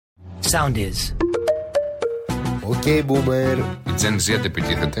sound is. Okay, boomer. Η Gen Z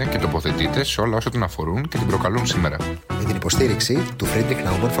αντεπιτίθεται και τοποθετείται σε όλα όσα την αφορούν και την προκαλούν σήμερα. Με την υποστήριξη του Friedrich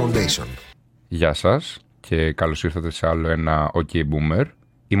Naumann Foundation. Γεια σας και καλώς ήρθατε σε άλλο ένα OK Boomer.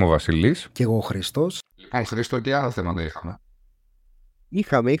 Είμαι ο Βασίλης. Και εγώ ο Χρήστος. Λοιπόν, Χρήστο, τι άλλα θέματα είχαμε?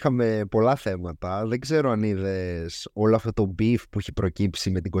 Είχαμε πολλά θέματα. Δεν ξέρω αν είδες όλο αυτό το beef που έχει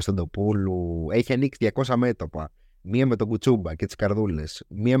προκύψει με την Κωνσταντοπούλου. Έχει ανοίξει 200 μέτωπα. Μία με τον Κουτσούμπα και τις καρδούλες.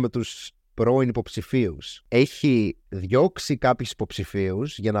 Μία με τους πρώην υποψηφίους. Έχει διώξει κάποιους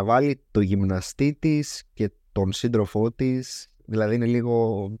υποψηφίους για να βάλει το γυμναστή της και τον σύντροφό της. Δηλαδή είναι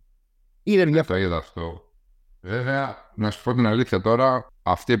λίγο... Είναι μια... Το είδα αυτό. Βέβαια, να σου πω την αλήθεια τώρα,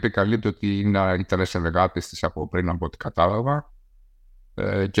 αυτή επικαλείται ότι ήταν συνεργάτης της από πριν από ό,τι κατάλαβα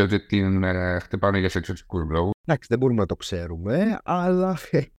και ότι την χτυπάνε για σεξουαλικούς λόγους. Εντάξει, δεν μπορούμε να το ξέρουμε, αλλά...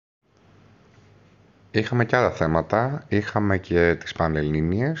 Είχαμε και άλλα θέματα. Είχαμε και τις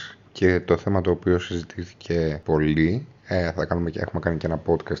πανελλήνιες και το θέμα το οποίο συζητήθηκε πολύ. Έχουμε κάνει και ένα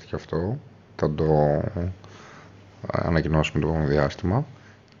podcast γι' αυτό. Θα το ανακοινώσουμε το επόμενο διάστημα.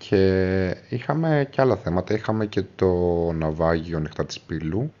 Και είχαμε και άλλα θέματα. Είχαμε και το ναυάγιο νυχτά της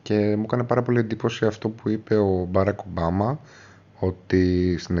Πύλου και μου έκανε πάρα πολύ εντύπωση αυτό που είπε ο Μπάρακ Ομπάμα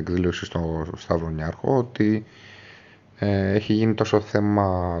ότι στην εκδήλωση στο Σταυρονιάρχο ότι έχει γίνει τόσο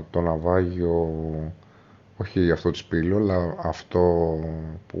θέμα το ναυάγιο, όχι αυτό της Πύλου, αλλά αυτό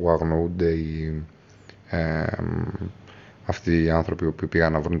που αγνοούνται αυτοί οι άνθρωποι που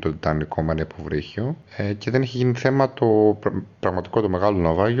πήγαν να βρουν το Τιτανικό με ένα υποβρύχιο και δεν έχει γίνει θέμα το πραγματικό, το μεγάλο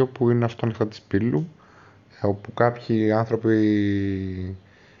ναυάγιο που είναι αυτό νυχτά της Πύλου, όπου κάποιοι άνθρωποι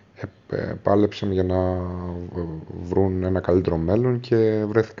πάλεψαν για να βρουν ένα καλύτερο μέλλον και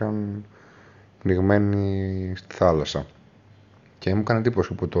βρέθηκαν πνιγμένοι στη θάλασσα. Και μου έκανε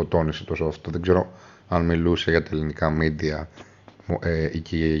εντύπωση που το τόνισε τόσο αυτό. Δεν ξέρω αν μιλούσε για τα ελληνικά μίντια ή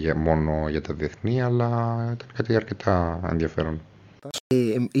και μόνο για τα διεθνή, αλλά ήταν κάτι αρκετά ενδιαφέρον.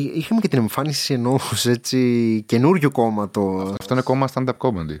 Είχαμε και την εμφάνιση ενός έτσι καινούριου κόμματος. Αυτό είναι κόμμα stand-up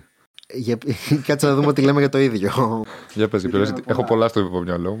comedy. Κάτσε να δούμε τι λέμε για το ίδιο. Για πες, έχω πολλά στο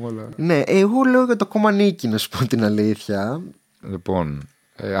μυαλό μου, αλλά... Ναι, εγώ λέω για το κόμμα Νίκη, να σου πω την αλήθεια. Λοιπόν,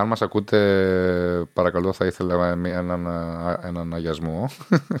 αν μας ακούτε, παρακαλώ, θα ήθελα έναν αγιασμό.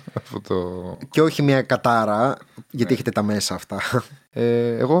 Και όχι μια κατάρα, γιατί έχετε τα μέσα αυτά.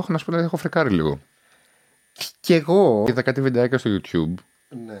 Εγώ να σου πω, έχω φρικάρει λίγο. Κι εγώ. Είδα κάτι βιντεάκια στο YouTube.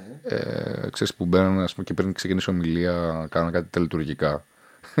 Ναι. Ξέρεις που μπαίνουν, ας πούμε, και πριν ξεκινήσει ομιλία, κάνουν κάτι τελετουργικά.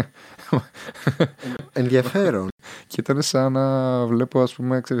 Ενδιαφέρον. Και ήταν σαν να βλέπω, ας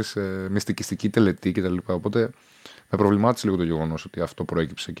πούμε, ξέρεις, μυστικιστική τελετή κτλ. Οπότε με προβλημάτισε λίγο το γεγονός ότι αυτό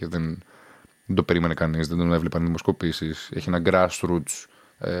προέκυψε και δεν το περίμενε κανείς, δεν τον έβλεπαν δημοσκοπήσεις. Έχει ένα grassroots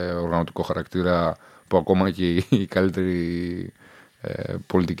οργανωτικό χαρακτήρα που ακόμα και οι καλύτεροι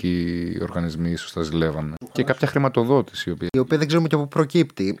πολιτικοί οργανισμοί ίσως τα ζηλεύανε. Και κάποια χρηματοδότηση η οποία δεν ξέρουμε και από πού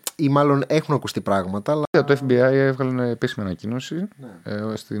προκύπτει, ή μάλλον έχουν ακουστεί πράγματα. Αλλά... Το FBI έβγαλε επίσημη ανακοίνωση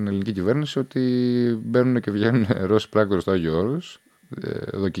στην ελληνική κυβέρνηση ότι μπαίνουν και βγαίνουν Ρώσοι πράκτορες στο Άγιο Όρος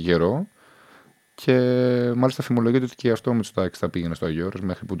εδώ και καιρό. Και μάλιστα φημολογείται ότι και αυτό ο Μητσοτάκης θα πήγαινε στο Άγιο Όρος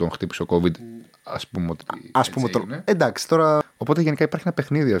μέχρι που τον χτύπησε ο COVID. Ας πούμε ότι. Εντάξει, τώρα. Οπότε γενικά υπάρχει ένα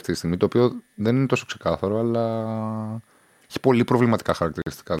παιχνίδι αυτή τη στιγμή το οποίο δεν είναι τόσο ξεκάθαρο, αλλά έχει πολύ προβληματικά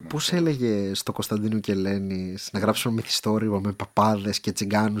χαρακτηριστικά. Πώς έλεγε στο Κωνσταντίνου και Ελένης να γράψουν μυθιστόρημα με παπάδες και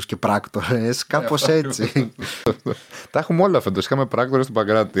τσιγκάνους και πράκτορες, κάπως έτσι. Τα έχουμε όλα φέτος. Είχαμε πράκτορες του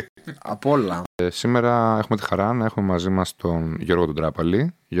Παγκράτη. Απ' όλα. Σήμερα έχουμε τη χαρά να έχουμε μαζί μας τον Γιώργο τον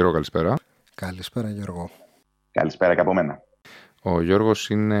Τράπαλη. Γιώργο, καλησπέρα. Καλησπέρα, Γιώργο. Καλησπέρα και από μένα. Ο Γιώργος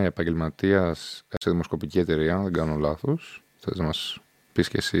είναι επαγγελματίας σε δημοσκοπική εταιρεία, αν δεν κάνω λάθος. Θες να μας πεις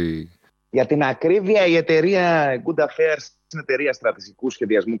και εσύ? Για την ακρίβεια, η εταιρεία Good Affairs είναι εταιρεία στρατηγικού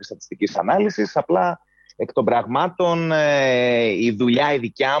σχεδιασμού και στατιστικής ανάλυσης. Απλά εκ των πραγμάτων η δουλειά η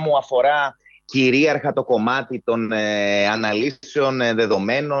δικιά μου αφορά κυρίαρχα το κομμάτι των αναλύσεων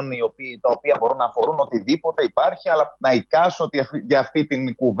δεδομένων, τα οποία μπορούν να αφορούν οτιδήποτε υπάρχει, αλλά να εικάσω ότι για αυτή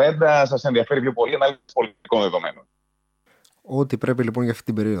την κουβέντα σας ενδιαφέρει πιο πολύ ανάλυση πολιτικών δεδομένων. Ό,τι πρέπει λοιπόν για αυτή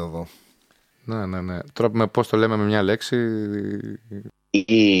την περίοδο. Ναι. Τώρα με πώς το λέμε με μια λέξη.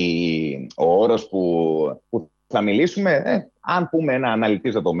 Ο όρος που θα μιλήσουμε, αν πούμε ένα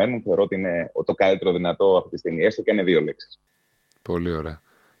αναλυτής δεδομένων, θεωρώ ότι είναι το καλύτερο δυνατό αυτή τη στιγμή, έστω και είναι δύο λέξεις. Πολύ ωραία.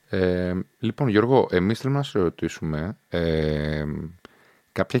 Λοιπόν, Γιώργο, εμείς θέλουμε να σε ρωτήσουμε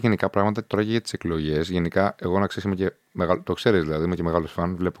κάποια γενικά πράγματα τώρα για τις εκλογές. Γενικά, εγώ να ξέρεις, είμαι και το ξέρεις δηλαδή, είμαι και μεγάλος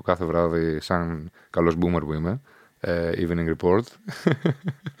φαν. Βλέπω κάθε βράδυ, σαν καλός boomer που είμαι, Evening Report.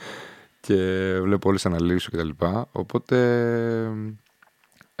 Και βλέπω όλες τις αναλύσεις σου κτλ. Οπότε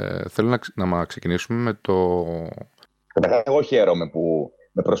θέλω να ξεκινήσουμε με το... Εγώ χαίρομαι που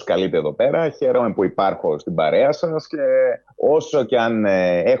με προσκαλείτε εδώ πέρα. Χαίρομαι που υπάρχω στην παρέα σας και όσο και αν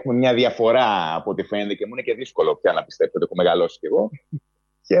έχουμε μια διαφορά από ό,τι φαίνεται και μου είναι και δύσκολο πια να πιστέψω ότι έχω μεγαλώσει κι εγώ,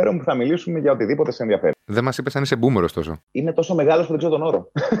 χαίρομαι που θα μιλήσουμε για οτιδήποτε σε ενδιαφέρει. Δεν μας είπες αν είσαι boomer ωστόσο. Είμαι τόσο μεγάλος που δεν ξέρω τον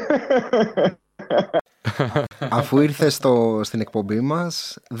όρο. Αφού ήρθε στην εκπομπή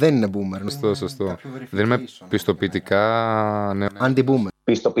μας, δεν είναι boomer. Σωστό. Δεν είμαι πιστοποιητικά. Ναι. Anti-boomer.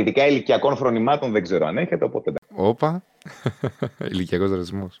 Πιστοποιητικά ηλικιακών φρονημάτων δεν ξέρω αν έχετε, οπότε. Όπα. Ηλικιακός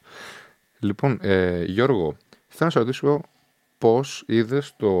ρατσισμός. Λοιπόν, Γιώργο, θέλω να σε ρωτήσω πώς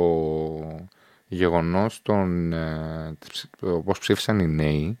είδες το γεγονός πώς ψήφισαν οι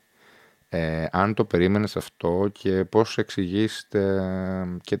νέοι, αν το περίμενες αυτό και πώς εξηγήσετε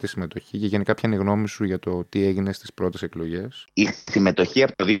και τη συμμετοχή και γενικά ποια είναι η γνώμη σου για το τι έγινε στις πρώτες εκλογές. Η συμμετοχή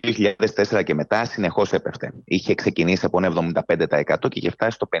από το 2004 και μετά συνεχώς έπεφτε. Είχε ξεκινήσει από ένα 75% και είχε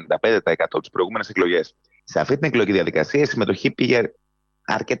φτάσει στο 55% τις προηγούμενες εκλογές. Σε αυτή την εκλογική διαδικασία η συμμετοχή πήγε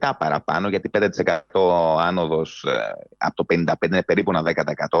αρκετά παραπάνω, γιατί 5% άνοδος από το 55% είναι περίπου ένα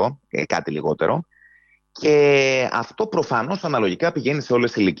 10%, κάτι λιγότερο. Και αυτό προφανώς αναλογικά πηγαίνει σε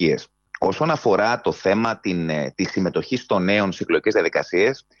όλες τις ηλικίες. Όσον αφορά το θέμα τη συμμετοχή των νέων σε εκλογικές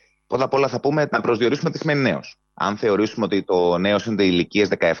διαδικασίες, πρώτα απ' όλα θα πούμε να προσδιορίσουμε τι σημαίνει νέος. Αν θεωρήσουμε ότι το νέος είναι ηλικίες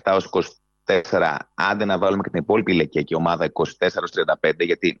 17 έως 24, άντε να βάλουμε και την υπόλοιπη ηλικιακή ομάδα 24 έως 35,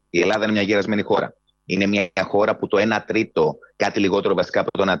 γιατί η Ελλάδα είναι μια γερασμένη χώρα. Είναι μια χώρα που το 1 τρίτο, κάτι λιγότερο βασικά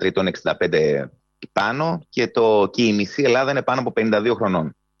από το 1 τρίτο, είναι 65 πάνω και η μισή Ελλάδα είναι πάνω από 52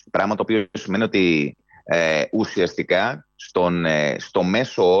 χρονών. Πράγμα το οποίο σημαίνει ότι ουσιαστικά στο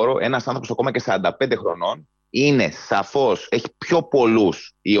μέσο όρο ένας άνθρωπος ακόμα και 45 χρονών είναι σαφώς, έχει πιο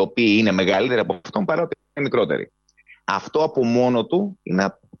πολλούς οι οποίοι είναι μεγαλύτεροι από αυτόν παρά ότι είναι μικρότεροι. Αυτό από μόνο του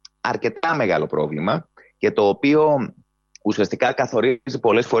είναι αρκετά μεγάλο πρόβλημα και το οποίο ουσιαστικά καθορίζει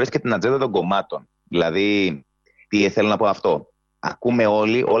πολλές φορές και την ατζέντα των κομμάτων. Δηλαδή, τι θέλω να πω αυτό. Ακούμε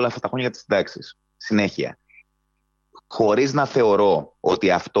όλοι όλα αυτά τα χρόνια για τις συντάξεις. Συνέχεια. Χωρίς να θεωρώ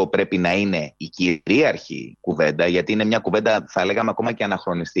ότι αυτό πρέπει να είναι η κυρίαρχη κουβέντα, γιατί είναι μια κουβέντα, θα λέγαμε, ακόμα και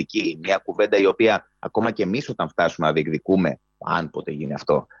αναχρονιστική. Μια κουβέντα η οποία ακόμα και εμείς όταν φτάσουμε να διεκδικούμε, αν ποτέ γίνει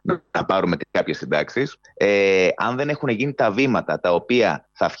αυτό, να πάρουμε κάποιες συντάξεις, αν δεν έχουν γίνει τα βήματα τα οποία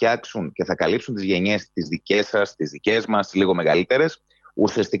θα φτιάξουν και θα καλύψουν τις γενιές τις δικές σας, τις δικές μας, λίγο μεγαλύτερες,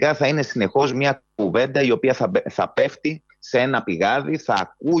 ουσιαστικά θα είναι συνεχώς μια κουβέντα η οποία θα πέφτει σε ένα πηγάδι, θα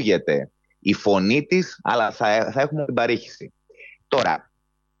ακούγεται η φωνή της, αλλά θα έχουμε την παρήχηση. Τώρα,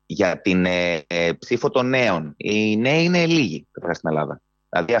 για την ψήφο των νέων. Οι νέοι είναι λίγοι στην Ελλάδα.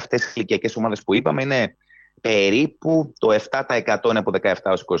 Δηλαδή αυτές οι ηλικιακές ομάδες που είπαμε είναι περίπου το 7% είναι από 17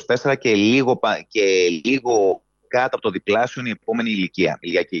 έως 24 και λίγο κάτω από το διπλάσιο είναι η επόμενη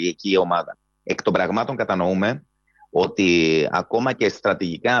ηλικιακή ομάδα. Εκ των πραγμάτων κατανοούμε ότι ακόμα και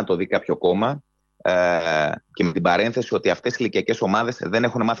στρατηγικά να το δει κάποιο κόμμα, και με την παρένθεση ότι αυτές οι ηλικιακές ομάδες δεν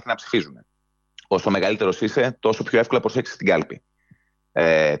έχουν μάθει να ψηφίζουν. Όσο μεγαλύτερος είσαι, τόσο πιο εύκολα προσέξεις την κάλπη.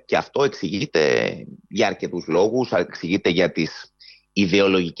 Και αυτό εξηγείται για αρκετούς λόγους. Εξηγείται για τις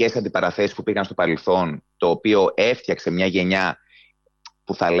ιδεολογικές αντιπαραθέσεις που πήγαν στο παρελθόν, το οποίο έφτιαξε μια γενιά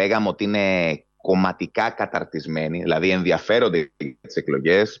που θα λέγαμε ότι είναι κομματικά καταρτισμένοι, δηλαδή ενδιαφέρονται για τις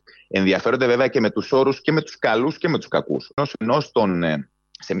εκλογές, ενδιαφέρονται βέβαια και με τους όρους και με τους καλούς και με τους κακούς. Ενώ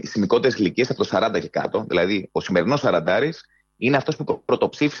σε μικρότερες ηλικίες από το 40 και κάτω, δηλαδή ο σημερινός σαραντάρης είναι αυτός που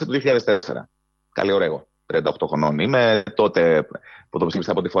πρωτοψήφισε το 2004. Καλή ώρα εγώ, 38 χρονών είμαι, τότε που το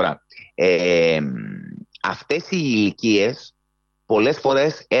ψήφισα από τη φορά. Αυτές οι ηλικίες πολλές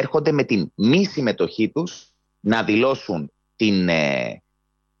φορές έρχονται με την μη συμμετοχή τους να δηλώσουν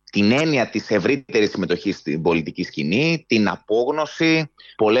την έννοια της ευρύτερης συμμετοχής στην πολιτική σκηνή, την απόγνωση,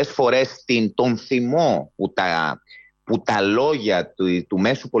 πολλές φορές τον θυμό που τα λόγια του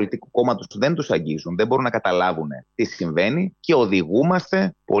μέσου πολιτικού κόμματος δεν τους αγγίζουν, δεν μπορούν να καταλάβουν τι συμβαίνει και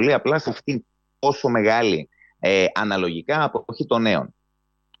οδηγούμαστε πολύ απλά σε αυτήν τόσο μεγάλη αναλογικά αποχή των νέων.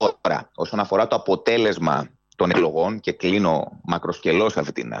 Τώρα, όσον αφορά το αποτέλεσμα των εκλογών, και κλείνω μακροσκελώς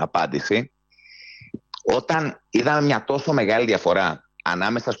αυτή την απάντηση, όταν είδαμε μια τόσο μεγάλη διαφορά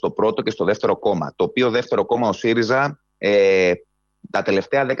ανάμεσα στο πρώτο και στο δεύτερο κόμμα, το οποίο δεύτερο κόμμα ο ΣΥΡΙΖΑ τα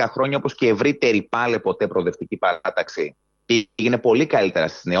τελευταία 10 χρόνια, όπως και ευρύτερη πάλι ποτέ προοδευτική παράταξη, πήγαινε πολύ καλύτερα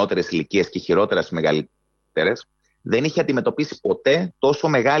στις νεότερες ηλικίες και χειρότερα στις μεγαλύτερες, δεν είχε αντιμετωπίσει ποτέ τόσο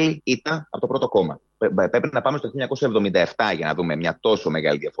μεγάλη ήττα από το πρώτο κόμμα. Πρέπει να πάμε στο 1977 για να δούμε μια τόσο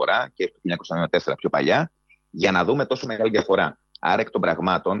μεγάλη διαφορά, και στο 1994 πιο παλιά, για να δούμε τόσο μεγάλη διαφορά. Άρα, εκ των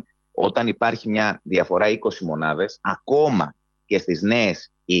πραγμάτων, όταν υπάρχει μια διαφορά 20 μονάδες, ακόμα και στις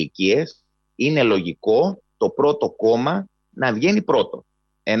νέες ηλικίες, είναι λογικό το πρώτο κόμμα να βγαίνει πρώτο.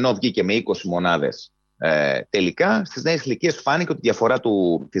 Ενώ βγήκε με 20 μονάδες τελικά, στις νέες ηλικίες φάνηκε ότι η διαφορά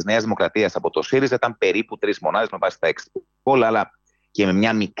της Νέας Δημοκρατίας από το ΣΥΡΙΖΑ ήταν περίπου 3 μονάδες με βάση τα έξι. Όλα, αλλά και με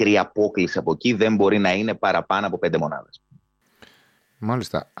μια μικρή απόκλιση από εκεί δεν μπορεί να είναι παραπάνω από 5 μονάδες.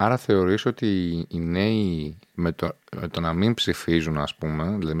 Μάλιστα. Άρα θεωρείς ότι οι νέοι με το να μην ψηφίζουν, ας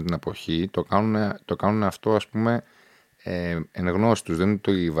πούμε, δηλαδή με την αποχή, το κάνουν αυτό, ας πούμε, εν γνώση τους, δεν είναι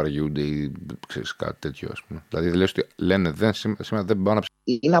το ή βαριούνται ή ξέρεις κάτι τέτοιο, ας πούμε. Δηλαδή λένε σήμερα δεν πάω να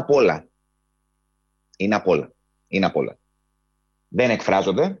ψηφίσω. Είναι απ' όλα. Είναι απ' όλα. Δεν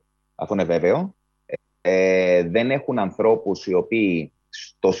εκφράζονται, αυτό είναι βέβαιο. Δεν έχουν ανθρώπους οι οποίοι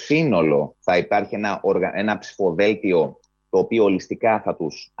στο σύνολο θα υπάρχει ένα ψηφοδέλτιο το οποίο ολιστικά θα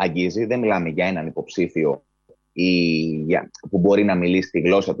τους αγγίζει. Δεν μιλάμε για έναν υποψήφιο που μπορεί να μιλήσει τη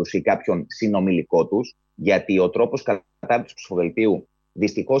γλώσσα τους ή κάποιον συνομιλικό τους, γιατί ο τρόπος κατάρτισης του ψηφοδελτίου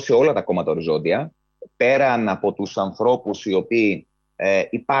δυστυχώς σε όλα τα κόμματα οριζόντια, πέραν από τους ανθρώπους οι οποίοι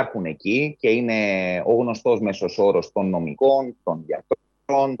υπάρχουν εκεί και είναι ο γνωστός μέσος όρος των νομικών, των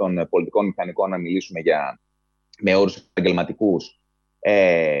γιατρών, των πολιτικών μηχανικών, να μιλήσουμε με όρους επαγγελματικούς,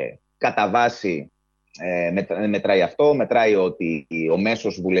 κατά βάση μετράει αυτό, μετράει ότι ο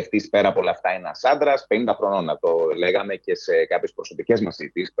μέσος βουλευτής πέρα από όλα αυτά είναι ένας άντρας, 50 χρονών, να το λέγαμε και σε κάποιες προσωπικές μας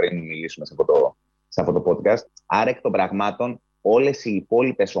συζητήσεις πριν μιλήσουμε σε αυτό το podcast. Άρα εκ των πραγμάτων όλες οι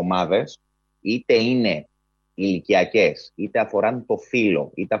υπόλοιπες ομάδες, είτε είναι ηλικιακές, είτε αφοράν το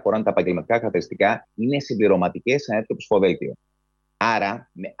φύλο, είτε αφοράν τα επαγγελματικά χαρακτηριστικά, είναι συμπληρωματικές σε ένα τέτοιο ψηφοδέλτιο.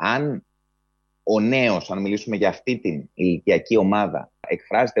 Άρα, αν ο νέος, αν μιλήσουμε για αυτή την ηλικιακή ομάδα,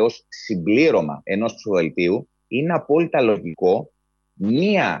 εκφράζεται ως συμπλήρωμα ενός ψηφοδελτίου, είναι απόλυτα λογικό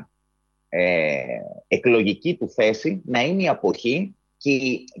μία εκλογική του θέση να είναι η αποχή και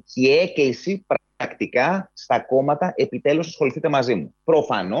η έκκληση πρακτικά στα κόμματα, επιτέλους ασχοληθείτε μαζί μου.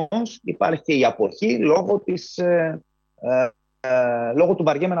 Προφανώς υπάρχει και η αποχή λόγω του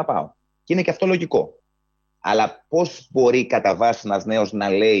βαριέμαι να πάω. Και είναι και αυτό λογικό. Αλλά πώς μπορεί κατά βάση ένας νέος να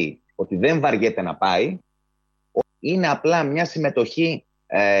λέει ότι δεν βαριέται να πάει? Είναι απλά μια συμμετοχή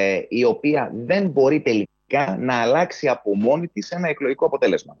η οποία δεν μπορεί τελικά να αλλάξει από μόνη της ένα εκλογικό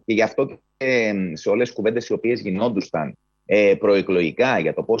αποτέλεσμα. Και γι' αυτό και σε όλες τις κουβέντες οι οποίες γινόντουσαν προεκλογικά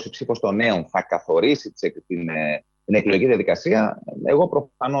για το πώς η ψήφος των νέων θα καθορίσει την εκλογική διαδικασία, εγώ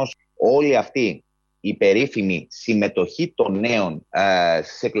προφανώς όλη αυτή η περίφημη συμμετοχή των νέων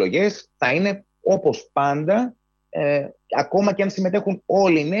στις εκλογές θα είναι όπως πάντα, ακόμα και αν συμμετέχουν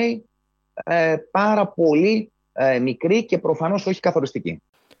όλοι οι νέοι, πάρα πολύ μικροί και προφανώς όχι καθοριστικοί.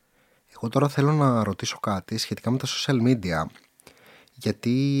 Εγώ τώρα θέλω να ρωτήσω κάτι σχετικά με τα social media,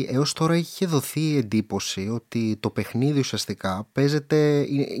 γιατί έως τώρα είχε δοθεί εντύπωση ότι το παιχνίδι ουσιαστικά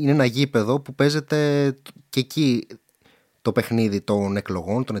είναι ένα γήπεδο που παίζεται και εκεί το παιχνίδι των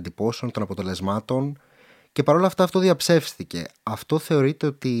εκλογών, των εντυπώσεων, των αποτελεσμάτων, και παρόλα αυτά αυτό διαψεύστηκε. Αυτό θεωρείτε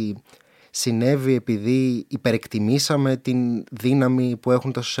ότι συνέβη επειδή υπερεκτιμήσαμε την δύναμη που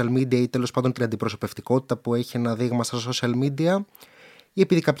έχουν τα social media ή τέλος πάντων την αντιπροσωπευτικότητα που έχει ένα δείγμα στα social media, ή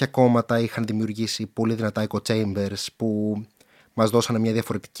επειδή κάποια κόμματα είχαν δημιουργήσει πολύ δυνατά echo chambers που μας δώσανε μια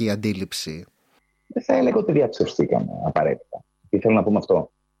διαφορετική αντίληψη? Δεν θα έλεγα ότι διαψευστήκαμε απαραίτητα. Τι θέλω να πούμε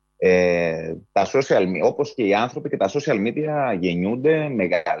αυτό? Τα social media, όπως και οι άνθρωποι, και τα social media γεννιούνται,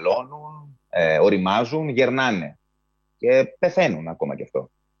 μεγαλώνουν, οριμάζουν, γερνάνε και πεθαίνουν ακόμα και αυτό.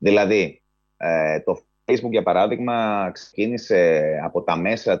 Δηλαδή, το Facebook, για παράδειγμα, ξεκίνησε από τα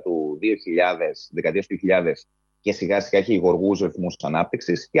μέσα του 2000, δεκαετίας του 2000, και σιγά σιγά έχει γοργούς ρυθμούς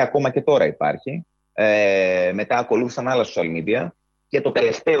ανάπτυξης και ακόμα και τώρα υπάρχει. Μετά ακολούθησαν άλλα social media και το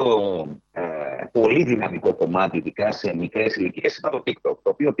τελευταίο πολύ δυναμικό κομμάτι, ειδικά σε μικρές ηλικίες, ήταν το TikTok. Το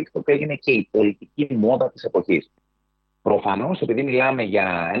οποίο TikTok έγινε και η πολιτική μόδα της εποχής. Προφανώς, επειδή μιλάμε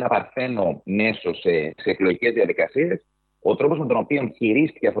για ένα παρθένο μέσο σε εκλογικές διαδικασίες, ο τρόπος με τον οποίο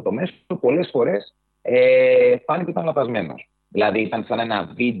χειρίστηκε αυτό το μέσο πολλές φορές φάνηκε ότι ήταν λαθασμένος. Δηλαδή, ήταν σαν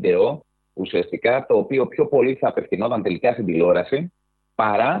ένα βίντεο ουσιαστικά, το οποίο πιο πολύ θα απευθυνόταν τελικά στην τηλεόραση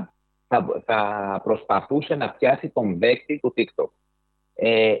παρά θα προσπαθούσε να πιάσει τον δέκτη του TikTok.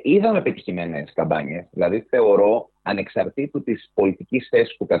 Είδαμε πετυχημένες καμπάνιες. Δηλαδή, θεωρώ, ανεξαρτήτου της πολιτικής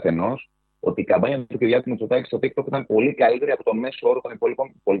θέσης του καθενός, ότι η καμπάνια του Κυριάκου Μητσοτάκη στο TikTok ήταν πολύ καλύτερη από τον μέσο όρο των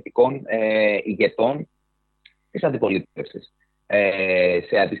πολιτικών ηγετών της αντιπολίτευσης.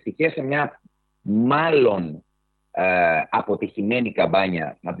 Σε αντιστοιχεία σε μια μάλλον αποτυχημένη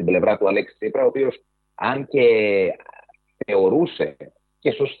καμπάνια από την πλευρά του Αλέξη Τσίπρα, ο οποίος, αν και θεωρούσε,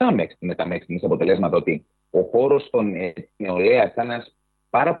 και σωστά μέχρι στιγμής αποτελέσματα, ότι ο χώρος των νεολαία ήταν ένας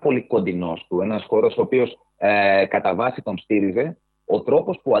πάρα πολύ κοντινός του, ένας χώρος ο οποίος κατά βάση τον στήριζε, ο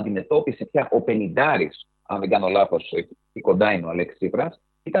τρόπος που αντιμετώπισε πια ο πενηντάρης, αν δεν κάνω λάθος, εκεί κοντά είναι ο Αλέξης Τσίπρας,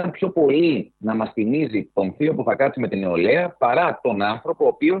 ήταν πιο πολύ να μας θυμίζει τον θείο που θα κάτσει με την νεολαία παρά τον άνθρωπο ο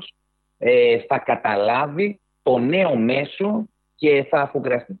οποίος θα καταλάβει το νέο μέσο και θα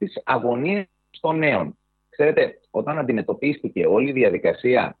αφουγκραστεί τις αγωνίες των νέων. Ξέρετε, όταν αντιμετωπίστηκε όλη η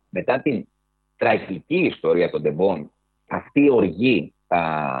διαδικασία μετά την τραγική ιστορία των τεμπών, αυτή η οργή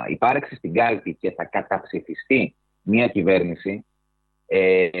θα υπάρξει στην κάλπη και θα καταψηφιστεί μια κυβέρνηση,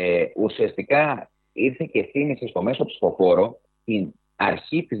 ουσιαστικά ήρθε και θύμισε στο μέσο ψηφοφόρο την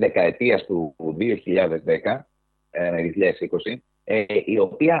αρχή της δεκαετίας του 2010, 2020, η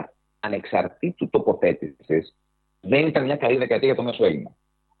οποία ανεξαρτήτου τοποθέτησης δεν ήταν μια καλή δεκαετία για το μέσο Έλληνα.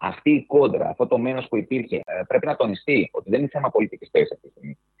 Αυτή η κόντρα, αυτό το μένος που υπήρχε, πρέπει να τονιστεί ότι δεν είναι θέμα πολιτικής θέσης αυτή τη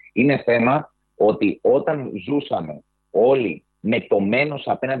στιγμή. Είναι θέμα ότι όταν ζούσαμε όλοι με το μένος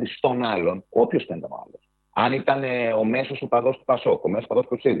απέναντι στον άλλον, όποιος ήταν ο άλλος, αν ήταν ο μέσος οπαδός του Πασόκ, ο μέσος οπαδός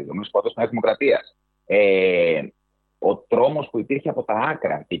του ΣΥΡΙΖΑ, ο μέσος οπαδός της Νέας Δημοκρατίας, ο τρόμος που υπήρχε από τα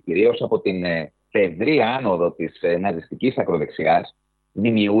άκρα και κυρίως από την φευρή άνοδο της ναζιστικής ακροδεξιάς,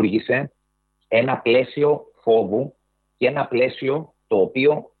 δημιούργησε ένα πλαίσιο φόβου και ένα πλαίσιο το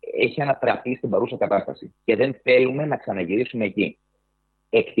οποίο έχει ανατραπεί στην παρούσα κατάσταση. Και δεν θέλουμε να ξαναγυρίσουμε εκεί.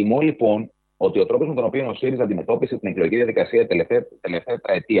 Εκτιμώ λοιπόν ότι ο τρόπος με τον οποίο ο ΣΥΡΙΖΑ αντιμετώπισε την εκλογική διαδικασία τελευταία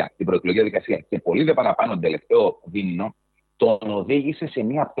τετραετία, την προεκλογική διαδικασία και πολύ δε παραπάνω τον τελευταίο δίμηνο, τον οδήγησε σε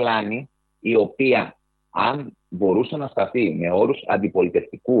μια πλάνη η οποία, αν μπορούσε να σταθεί με όρους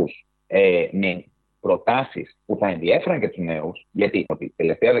αντιπολιτευτικούς, με προτάσεις που θα ενδιέφεραν και τους νέους, γιατί την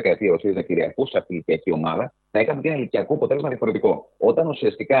τελευταία δεκαετία ο ΣΥΡΙΖΑ κυριαρχούσε αυτή η ηλικιακή ομάδα, θα έκανε και ένα ηλικιακό αποτέλεσμα διαφορετικό. Όταν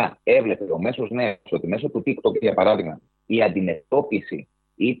ουσιαστικά έβλεπε ο μέσος νέος ότι μέσω του TikTok, για παράδειγμα, η αντιμετώπιση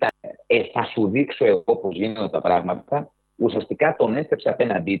ήταν θα σου δείξω εγώ πώς γίνονται τα πράγματα, ουσιαστικά τον έστρεψε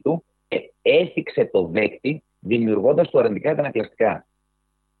απέναντί του και έθιξε το δέκτη, δημιουργώντας του αρνητικά αντανακλαστικά.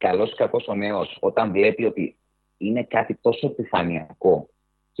 Καλός ή κακός ο νέος, όταν βλέπει ότι είναι κάτι τόσο επιφανειακό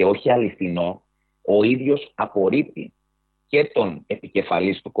και όχι αληθινό, ο ίδιος απορρίπτει και τον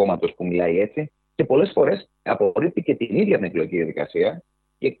επικεφαλής του κόμματος που μιλάει έτσι και πολλές φορές απορρίπτει και την ίδια την εκλογική διαδικασία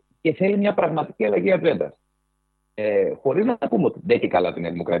και θέλει μια πραγματική αλλαγή ατζέντας. Χωρίς να πούμε ότι δεν και καλά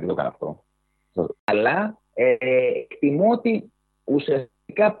την Δημοκρατία το έκανε αυτό. Αλλά εκτιμώ ότι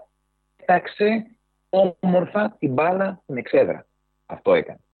ουσιαστικά πέταξε όμορφα την μπάλα στην εξέδρα. Αυτό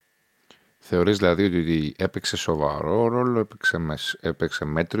έκανε. Θεωρείς δηλαδή ότι έπαιξε σοβαρό ρόλο, έπαιξε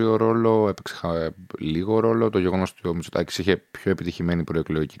μέτριο ρόλο, έπαιξε λίγο ρόλο το γεγονός ότι ο Μητσοτάκης είχε πιο επιτυχημένη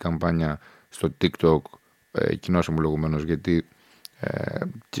προεκλογική καμπάνια στο TikTok, κοινώς ομολογουμένως, γιατί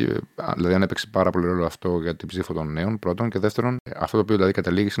δηλαδή αν έπαιξε πάρα πολύ ρόλο αυτό για την ψήφο των νέων, πρώτον, και δεύτερον, αυτό το οποίο δηλαδή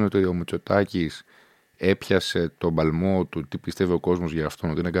καταλήγει είναι ότι ο Μητσοτάκης έπιασε τον παλμό του τι πιστεύει ο κόσμος για αυτόν,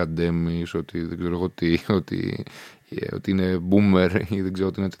 ότι είναι καντέμις, ότι δεν ξέρω εγώ τι, ότι είναι boomer ή δεν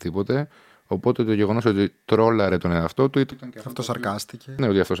ξέρω τι είναι οτιδήποτε. Οπότε το γεγονός ότι τρόλαρε τον εαυτό του ήταν και αυτό σαρκάστηκε. Ναι,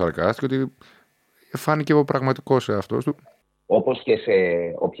 ότι αυτό σαρκάστηκε, ότι φάνηκε πραγματικό σε αυτός του. Όπως και σε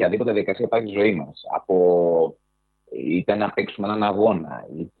οποιαδήποτε διαδικασία υπάρχει στη ζωή μας. Είτε να παίξουμε έναν αγώνα,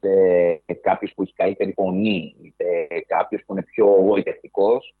 είτε κάποιος που έχει καλύτερη φωνή, είτε κάποιος που είναι πιο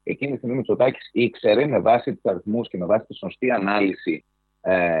γοητευτικός, εκείνη τη στιγμή ο Μητσοτάκης ήξερε με βάση τους αριθμούς και με βάση τη σωστή ανάλυση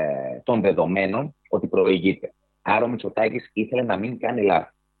των δεδομένων ότι προηγείται. Άρα ο Μητσοτάκης ήθελε να μην κάνει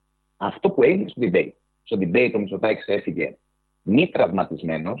λάθος. Αυτό που έγινε στο debate. Στο debate ο Μητσοτάκης έφυγε μη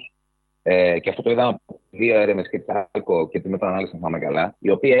τραυματισμένος, και αυτό το είδαμε από δύο έρευνες και τη ΑΛΚΟ και τη μεταανάλυση, να πάμε καλά, η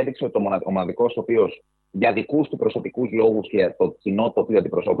οποία έδειξε ότι ο μοναδικός ο οποίος για δικούς του προσωπικούς λόγους και το κοινό το οποίο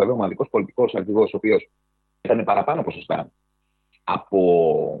αντιπροσώπευε, ο μοναδικός πολιτικός αρχηγός ο οποίος ήταν παραπάνω ποσοστά,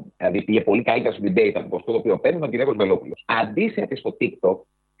 δηλαδή πήγε πολύ καλύτερα στο debate από αυτό το οποίο παίρνει ο κ. Βελόπουλος. Αντίθετα στο TikTok,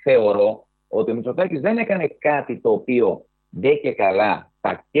 θεωρώ ότι ο Μητσοτάκης δεν έκανε κάτι το οποίο δεν και καλά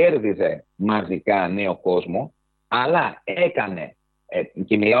θα κέρδιζε μαζικά νέο κόσμο, αλλά έκανε,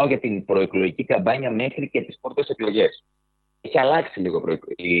 και μιλάω για την προεκλογική καμπάνια μέχρι και τις πρώτες εκλογές. Έχει αλλάξει λίγο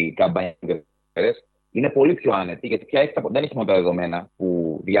η καμπάνια της. Είναι πολύ πιο άνετη, γιατί πια δεν έχει μόνο τα δεδομένα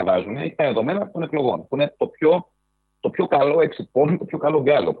που διαβάζουν, έχει τα δεδομένα των εκλογών, που είναι το πιο καλό εξυπόλου, το πιο καλό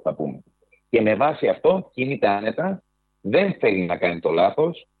γκάλο που θα πούμε. Και με βάση αυτό κινείται άνετα, δεν θέλει να κάνει το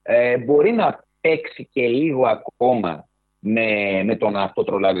λάθος, μπορεί να παίξει και λίγο ακόμα με τον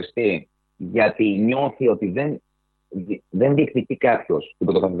αυτοτρολαριστή, γιατί νιώθει ότι δεν διεκδικεί κάποιος την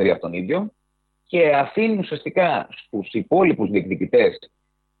πρωτοκαθεδρία από τον ίδιο και αφήνει ουσιαστικά στους υπόλοιπους διεκδικητές,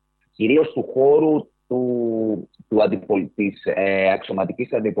 κυρίως του χώρου της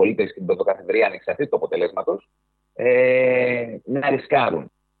αξιωματικής αντιπολίτευσης στην πρωτοκαθεδρία ανεξαρτήτως του αποτελέσματος, να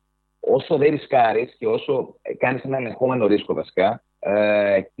ρισκάρουν. Όσο δεν ρισκάρεις και όσο κάνεις ένα ελεγχόμενο ρίσκο βασικά,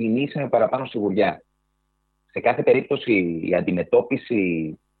 κινείσαι με παραπάνω σιγουριά. Σε κάθε περίπτωση η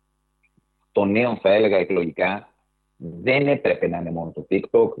αντιμετώπιση των νέων, θα έλεγα εκλογικά, δεν έπρεπε να είναι μόνο το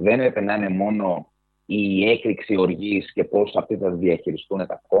TikTok, δεν έπρεπε να είναι μόνο η έκρηξη οργής και πώς αυτοί θα διαχειριστούν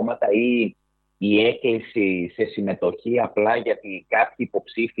τα κόμματα ή η έκκληση σε συμμετοχή απλά γιατί κάποιοι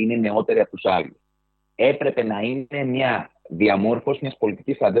υποψήφοι είναι νεότεροι από τους άλλους. έπρεπε να είναι μια διαμόρφωση μιας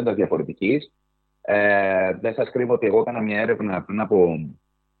πολιτικής ατζέντας διαφορετικής. Δεν σας κρύβω ότι εγώ έκανα μια έρευνα πριν από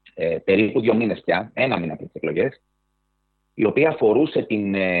περίπου 2 μήνες πια, 1 μήνα πριν τις εκλογές, η οποία αφορούσε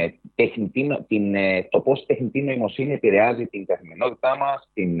το πώς η τεχνητή νοημοσύνη επηρεάζει την καθημερινότητά μας,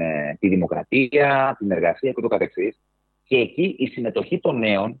 τη δημοκρατία, την εργασία και το καθεξής. Και εκεί η συμμετοχή των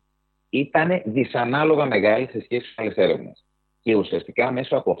νέων ήταν δυσανάλογα μεγάλη σε σχέση με άλλες έρευνες. Και ουσιαστικά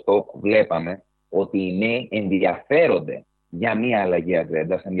μέσω από αυτό βλέπαμε ότι οι νέοι ενδιαφέρονται για μια αλλαγή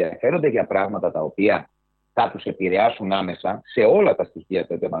ατζέντας, ενδιαφέρονται για πράγματα τα οποία θα τους επηρεάσουν άμεσα σε όλα τα στοιχεία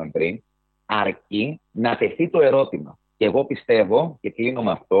που είπαμε πριν, αρκεί να τεθεί το ερώτημα. Και εγώ πιστεύω, και κλείνω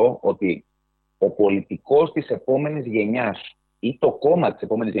με αυτό, ότι ο πολιτικός της επόμενης γενιάς ή το κόμμα της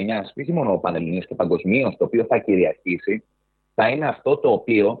επόμενης γενιάς, όχι μόνο πανελληνίας και παγκοσμίως, το οποίο θα κυριαρχήσει, θα είναι αυτό το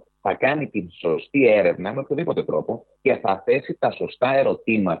οποίο θα κάνει την σωστή έρευνα με οποιοδήποτε τρόπο και θα θέσει τα σωστά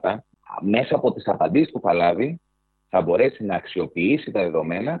ερωτήματα. Μέσα από τις απαντήσεις που θα λάβει, θα μπορέσει να αξιοποιήσει τα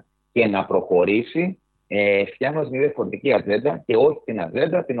δεδομένα και να προχωρήσει φτιάχνοντας μια διαφορετική ατζέντα και όχι την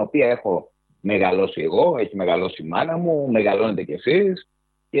ατζέντα την οποία έχω μεγαλώσει εγώ, έχει μεγαλώσει η μάνα μου, μεγαλώνετε κι εσείς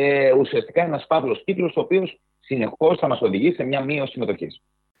και ουσιαστικά ένας φαύλος κύκλος ο οποίος συνεχώς θα μας οδηγεί σε μια μείωση συμμετοχής.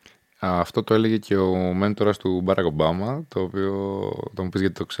 Αυτό το έλεγε και ο μέντορας του Μπάρακ Ομπάμα, το οποίο θα μου πεις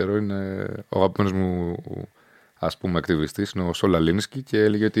γιατί το ξέρω, είναι ο αγαπημένος μου ας πούμε ακτιβιστής, είναι ο Σόλ Αλίνσκι, και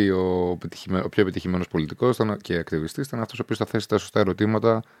έλεγε ότι ο πιο επιτυχημένος πολιτικός και ακτιβιστής ήταν αυτός ο οποίος θα θέσει τα σωστά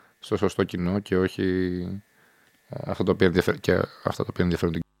ερωτήματα στο σωστό κοινό και όχι αυτά τα οποία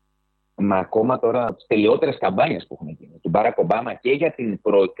ενδιαφέρουν την. Μα ακόμα τώρα τις τελειότερες καμπάνιες που έχουν γίνει του Μπάρακ Ομπάμα και για την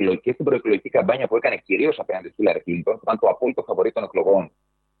προεκλογική καμπάνια που έκανε κυρίως απέναντι στη Χίλαρη Κλίντον, που ήταν το απόλυτο φαβορί των εκλογών,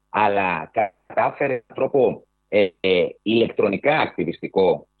 αλλά κατάφερε με τρόπο ηλεκτρονικά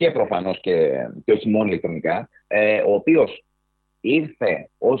ακτιβιστικό και προφανώς και όχι μόνο ηλεκτρονικά, ο οποίος ήρθε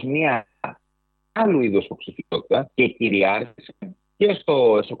ως μια άλλου είδους υποψηφιότητα και κυριάρχησε και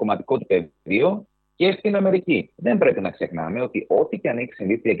στο κομματικό του πεδίο και στην Αμερική. Δεν πρέπει να ξεχνάμε ότι ό,τι και αν έχει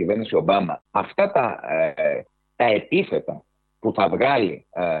συμβεί στη διακυβέρνηση Ομπάμα, αυτά τα επίθετα που θα βγάλει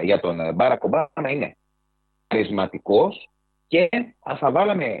για τον Μπάρακ Ομπάμα είναι χαρισματικός και θα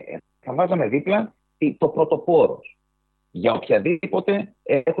βάζαμε δίπλα το πρωτοπόρος για οποιαδήποτε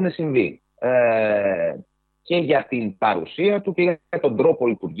έχουν συμβεί. Και για την παρουσία του και για τον τρόπο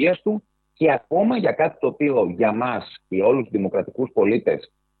λειτουργίας του και ακόμα για κάτι το οποίο για μας και όλους τους δημοκρατικούς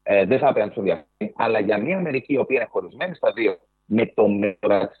πολίτες δεν θα έπρεπε να τους ενδιαφέρει, αλλά για μια Αμερική η οποία είναι χωρισμένη στα δύο, με το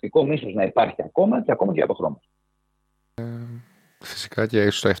ρατσιστικό μίσος να υπάρχει ακόμα και ακόμα και για το χρόνο. Φυσικά και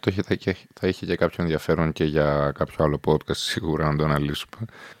ίσως αυτό θα είχε και κάποιο ενδιαφέρον και για κάποιο άλλο podcast, σίγουρα να το αναλύσουμε.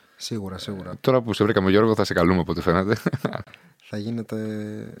 Σίγουρα. Τώρα που σε βρήκαμε, Γιώργο, θα σε καλούμε από ό,τι φαίνεται. Θα γίνετε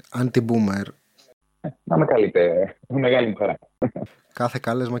anti-boomer. Να με καλείτε. Μεγάλη μου χαρά. Κάθε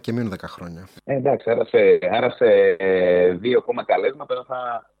κάλεσμα και μείνουν 10 χρόνια. Εντάξει, άρα σε 2 ακόμα καλέσματα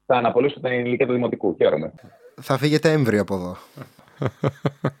θα αναπολύσω την ηλικία του δημοτικού. Χαίρομαι. Θα φύγετε έμβριο από εδώ.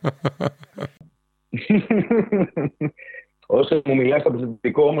 Όσο μου μιλάς στο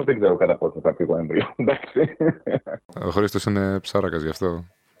προσωπικό, όμως δεν ξέρω κατά πόσο θα φύγω έμβριο. Ο Χρήστος είναι ψάρακας γι' αυτό.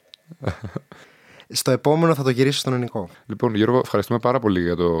 Στο επόμενο θα το γυρίσω στον ελληνικό. Λοιπόν, Γιώργο, ευχαριστούμε πάρα πολύ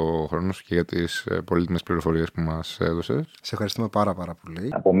για το χρόνο σου και για τις πολύτιμες πληροφορίες που μας έδωσες. Σε ευχαριστούμε πάρα πολύ.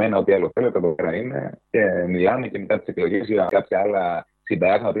 Από μένα, ό,τι άλλο θέλετε, εδώ πέρα είναι και μιλάμε και μετά τις εκλογές για κάποια άλλα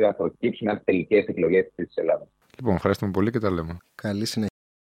συμπεράσματα που θα προκύψουν από τις τελικές εκλογές της Ελλάδας. Λοιπόν, ευχαριστούμε πολύ και τα λέμε. Καλή συνέχεια.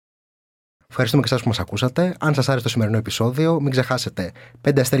 Ευχαριστούμε και εσάς που μας ακούσατε. Αν σας άρεσε το σημερινό επεισόδιο, μην ξεχάσετε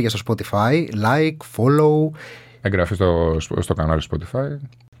 5 αστέρια στο Spotify, like, follow. Εγγραφή στο κανάλι Spotify.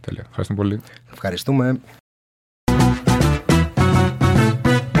 Τέλεια. Ευχαριστούμε πολύ. Ευχαριστούμε.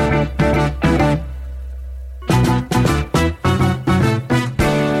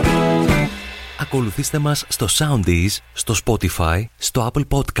 Ακολουθήστε μας στο Soundees, στο Spotify, στο Apple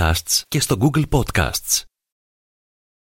Podcasts και στο Google Podcasts.